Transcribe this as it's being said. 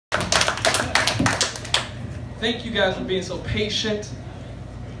Thank you guys for being so patient.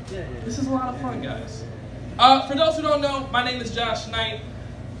 This is a lot of fun, guys. For those who don't know, my name is Josh Knight.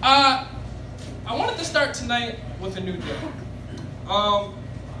 I wanted to start tonight with a new joke. I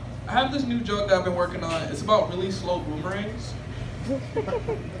have this new joke that I've been working on. It's about really slow boomerangs.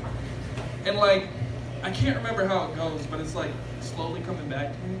 And like, I can't remember how it goes, but it's like slowly coming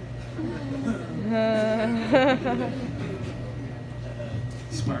back to me.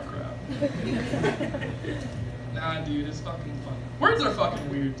 Smart crowd. Nah, dude, it's fucking fun. Words are fucking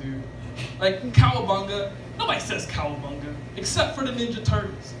weird, dude. Like, cowabunga. Nobody says cowabunga, except for the Ninja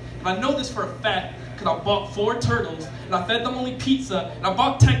Turtles. And I know this for a fact, because I bought 4 turtles, and I fed them only pizza, and I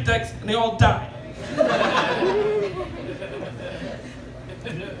bought Tech Decks, and they all died.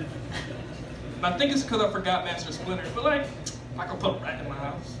 And I think it's because I forgot Master Splinter, but like, I can put a rat in my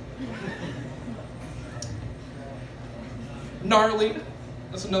house. Gnarly.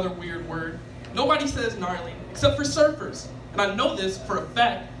 That's another weird word. Nobody says gnarly, except for surfers. And I know this for a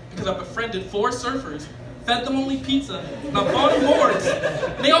fact because I befriended 4 surfers, fed them only pizza, and I bought them boards,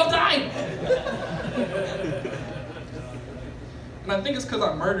 and they all died. And I think it's because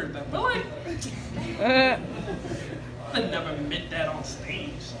I murdered them. But like, I'd never admit that on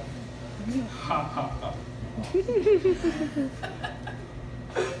stage. Ha ha ha.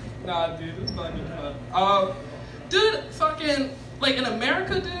 Nah, dude, this is not good fun. Dude, fucking, like in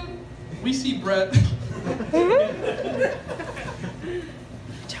America, dude, we see bread.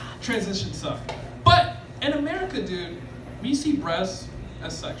 Transition suck. But in America, dude, we see breasts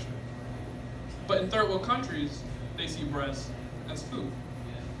as sexual. But in third world countries, they see breasts as food.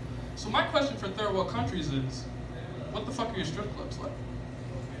 So my question for third world countries is, what the fuck are your strip clubs like?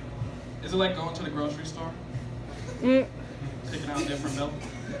 Is it like going to the grocery store? Picking out different milk?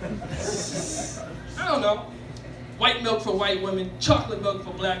 I don't know. White milk for white women, chocolate milk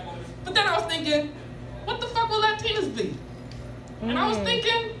for black women. But then I was thinking, what the fuck will Latinas be? And I was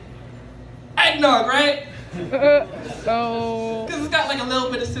thinking, eggnog, right? Because it's got like a little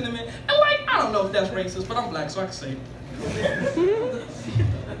bit of cinnamon. And like, I don't know if that's racist, but I'm black, so I can say it.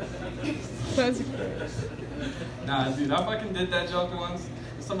 Nah, dude, I fucking did that joke once.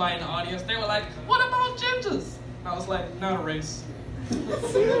 Somebody in the audience, they were like, what about gingers? I was like, not a race.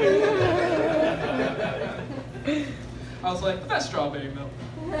 I was like, but that's strawberry milk.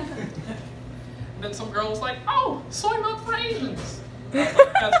 And then some girl was like, oh, soy milk for Asians. I was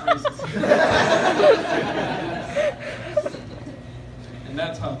like, that's racist. And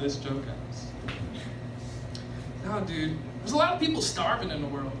that's how this joke ends. No, dude, there's a lot of people starving in the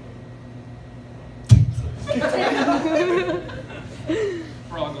world.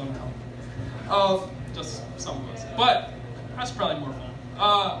 We're all going to hell. Just some of us. But that's probably more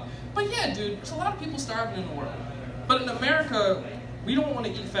fun. But yeah, dude, there's a lot of people starving in the world. But in America, we don't want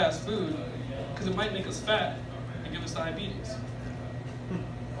to eat fast food because it might make us fat and give us diabetes.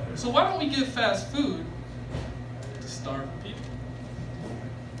 So why don't we give fast food to starving people?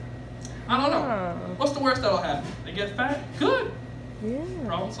 I don't know. What's the worst that'll happen? They get fat? Good. Yeah.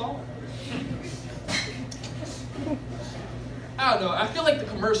 Problem solved. I don't know. I feel like the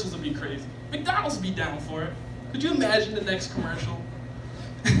commercials would be crazy. McDonald's would be down for it. Could you imagine the next commercial?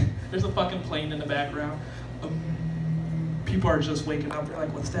 There's a fucking plane in the background. People are just waking up. They're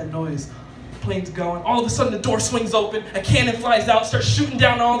like, what's that noise? The plane's going. All of a sudden, the door swings open. A cannon flies out, starts shooting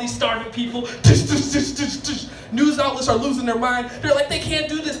down all these starving people. News outlets are losing their mind. They're like, they can't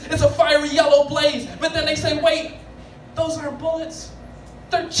do this. It's a fiery yellow blaze. But then they say, wait, those aren't bullets.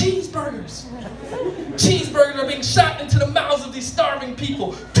 They're cheeseburgers. Cheeseburgers are being shot into the mouths of these starving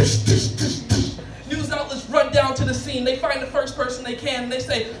people. News outlets run down to the scene. They find the first person they can, and they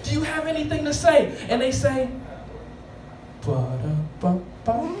say, do you have anything to say? And they say, I'm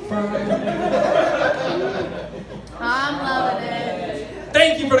loving it.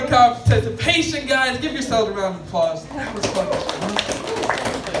 Thank you for the participation, guys. Give yourselves a round of applause. That was fun.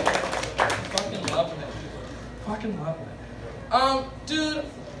 Fucking loving it. Fucking loving it. Dude,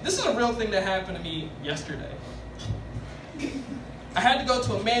 this is a real thing that happened to me yesterday. I had to go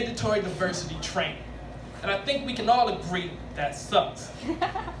to a mandatory diversity training. And I think we can all agree that sucks.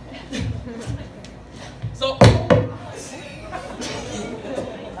 So,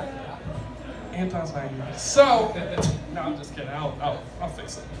 Anton's not here. So, no, I'm just kidding. I'll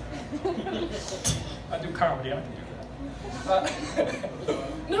fix it. I do comedy. I can do that.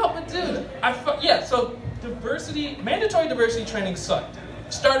 No, but dude, so mandatory diversity training sucked.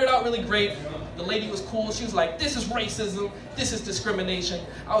 Started out really great. The lady was cool. She was like, this is racism. This is discrimination.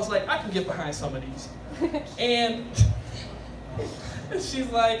 I was like, I can get behind some of these. And she's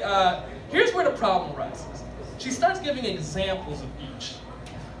like, here's where the problem arises. She starts giving examples of each.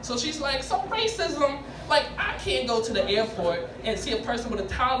 So she's like, so racism, like I can't go to the airport and see a person with a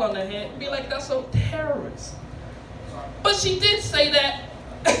towel on their head and be like, that's a terrorist. But she did say that.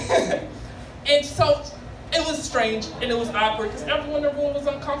 And so it was strange and it was awkward because everyone in the room was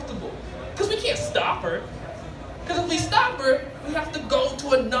uncomfortable. Because we can't stop her. Because if we stop her, we have to go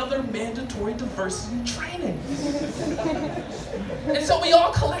to another mandatory diversity training. And so we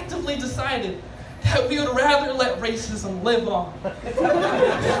all collectively decided that we would rather let racism live on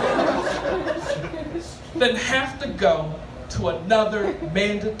than have to go to another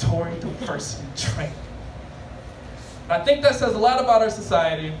mandatory diversity training. I think that says a lot about our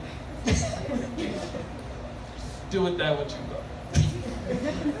society. Do with that what you will.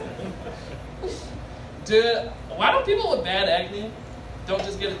 Dude, why don't people with bad acne don't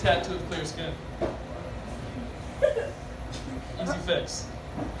just get a tattoo of clear skin? Easy fix.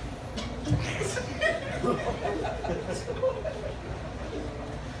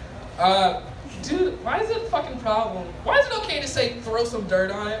 Dude, why is it a fucking problem? Why is it okay to say throw some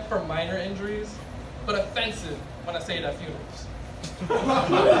dirt on it for minor injuries, but offensive when I say it at funerals?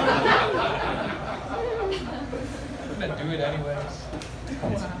 I'm gonna do it anyways.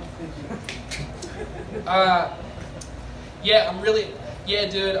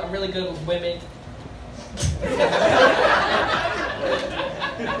 Dude, I'm really good with women.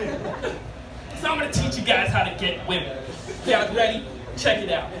 So I'm gonna teach you guys how to get women. You guys ready? Check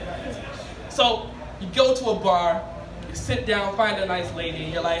it out. So you go to a bar, you sit down, find a nice lady,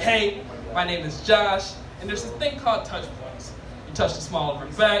 and you're like, hey, my name is Josh, and there's this thing called touch points. You touch the small of her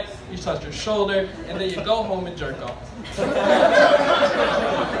back, you touch her shoulder, and then you go home and jerk off.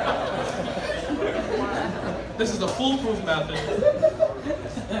 This is a foolproof method.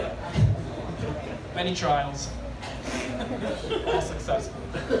 Many trials. All successful.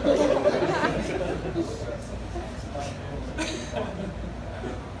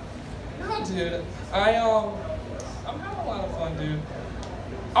 No, dude. I'm having a lot of fun, dude.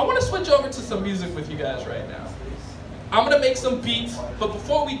 I want to switch over to some music with you guys right now. I'm gonna make some beats, but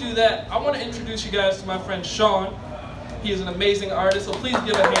before we do that, I want to introduce you guys to my friend Sean. He is an amazing artist, so please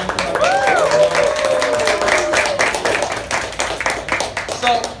give a hand for my friend. So,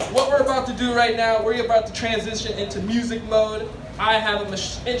 what we're about to do right now, we're about to transition into music mode. I have an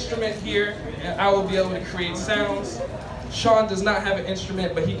instrument here, and I will be able to create sounds. Sean does not have an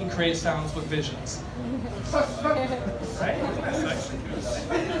instrument, but he can create sounds with visions. Right?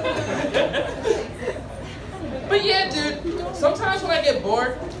 But yeah, dude, sometimes when I get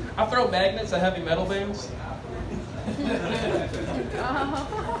bored, I throw magnets at heavy metal bands.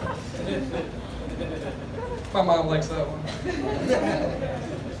 My mom likes that one.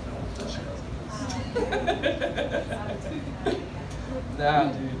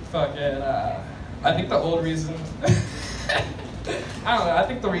 Nah, dude, fuck it. I think the old reason, I don't know, I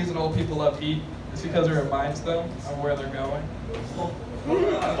think the reason old people love heat is because it reminds them of where they're going.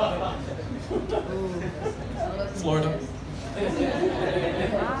 Florida.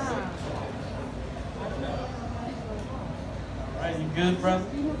 Alright, you good, brother?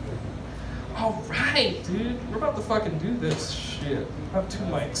 Alright, dude. We're about to fucking do this shit. I have 2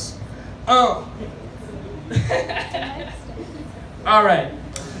 mics. Alright.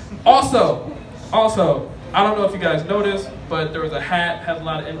 Also, I don't know if you guys noticed, but there was a hat, has a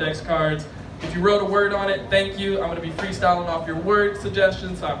lot of index cards. If you wrote a word on it, thank you. I'm gonna be freestyling off your word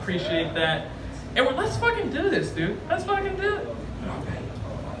suggestions, so I appreciate that. And let's fucking do this, dude. Let's fucking do it.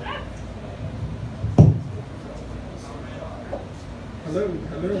 Hello.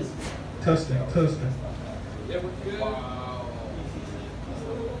 Testing. Yeah, we're good. Wow.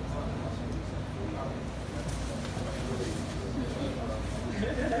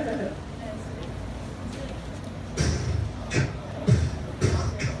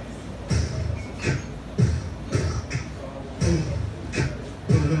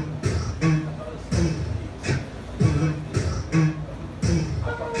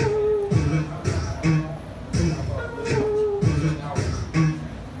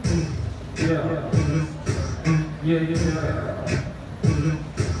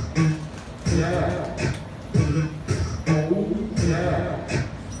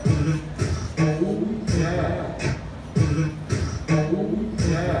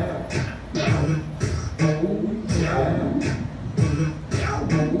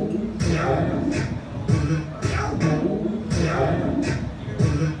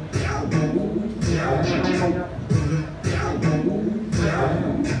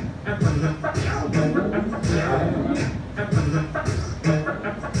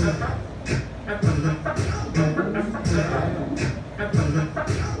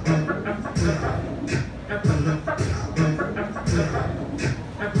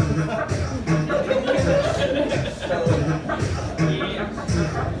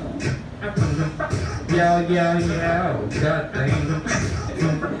 God damn.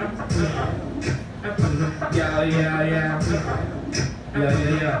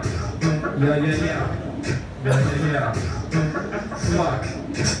 Yeah. Fuck.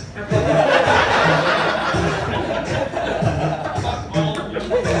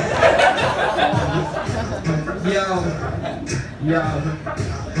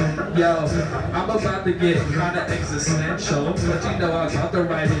 Yo, I'm about to get kinda existential, but you know I'm about to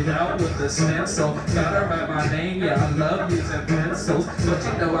write it out with a stencil. Gotta write my name, yeah, I love using pencils, but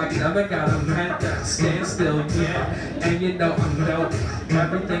you know I never got a pen that stands still yet. And you know I'm dope,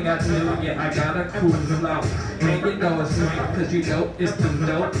 everything I do, yeah, I got a cool flow. And you know it's right, cause you know it's the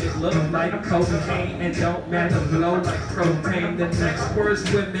dope. It looks like cocaine and don't matter blow like propane. The next word's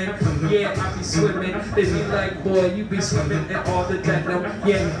women, yeah, I be swimming. They be like, boy, you be swimming in all the denim.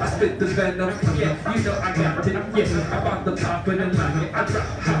 Yeah, I spit the venom. Yeah, you know I got it. Yeah, I'm about to pop it and like it. I drop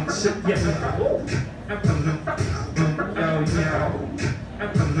hot shit. Yeah.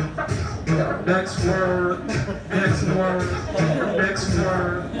 Yo. Next word.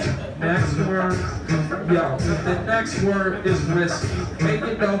 Yo, the next word is risky. Hey,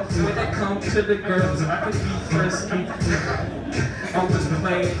 you know, when it comes to the girls, I can be frisky. I'm just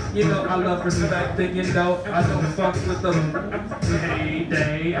playing, you know, I love respecting, you know, I don't fuck with them.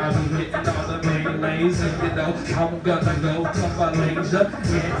 Heyday, I be getting all the melees, and you know, I'm gonna go to Malaysia,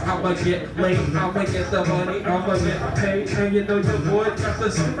 yeah, I'ma get laid, I'ma get the money, I'ma get paid, and you know, your boy got the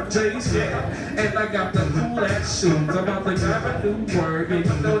sweet J's, yeah, and I got the cool ass shoes, I'm about to grab a new word, and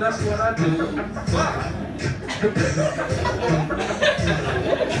you know that's what I do. Fuck!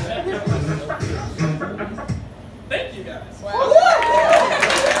 Thank you guys. Wow.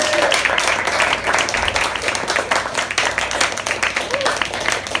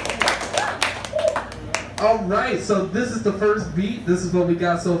 Alright, so this is the first beat. This is what we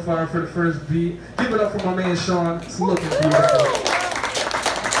got so far for the first beat. Give it up for my man Sean. It's looking beautiful.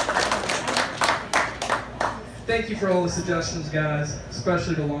 Thank you for all the suggestions, guys,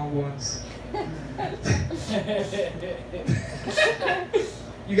 especially the long ones.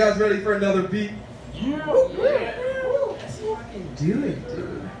 You guys ready for another beat? Yeah. Let's fucking do it,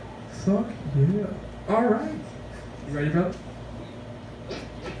 dude. Fuck yeah. Alright. You ready, bro?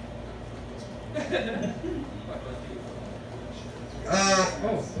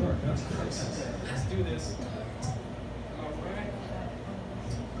 Oh, sorry, that's gross. Let's do this. Alright.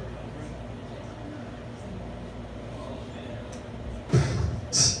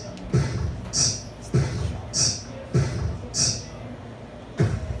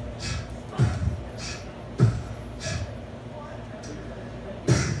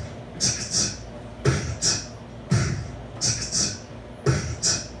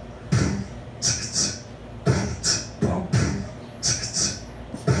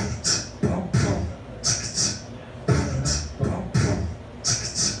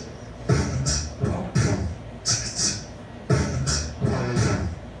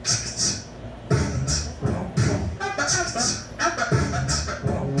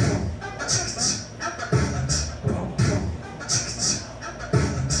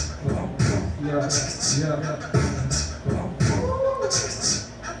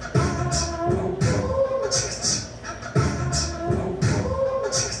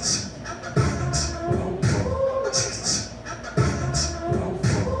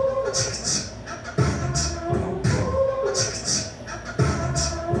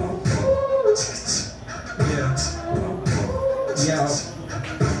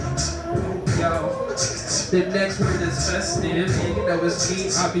 The next word is festive, and you know it's me,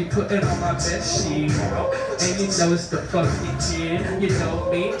 I be putting on my best sheet, and you know it's the fucking kid, you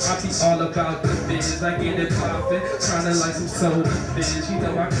know me, I be all about the biz, I get it poppin', tryna like some soda fizz, you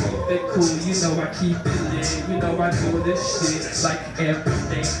know I keep it cool, you know I keep it lit, you know I do this shit like every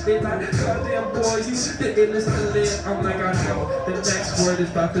day, they like, goddamn boy, you the illest to live, I'm like, I know, the next word is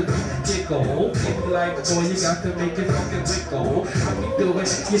about to be giggle, they be like, boy, you got to make it fucking wiggle, I be doing,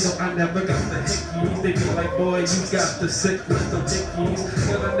 you know, I never got the hickeys, they be like, boy, you got the sick little dickies,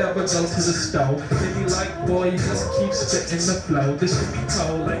 but I never go to the stove. They be like, boy, you just keep spitting the flow. This should be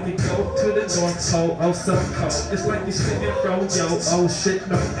cold, like you go to the North Pole, oh so cold. It's like you spitting from yo, oh shit,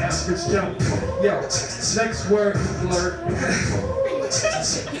 no average Joe. Yo, next word is blurred.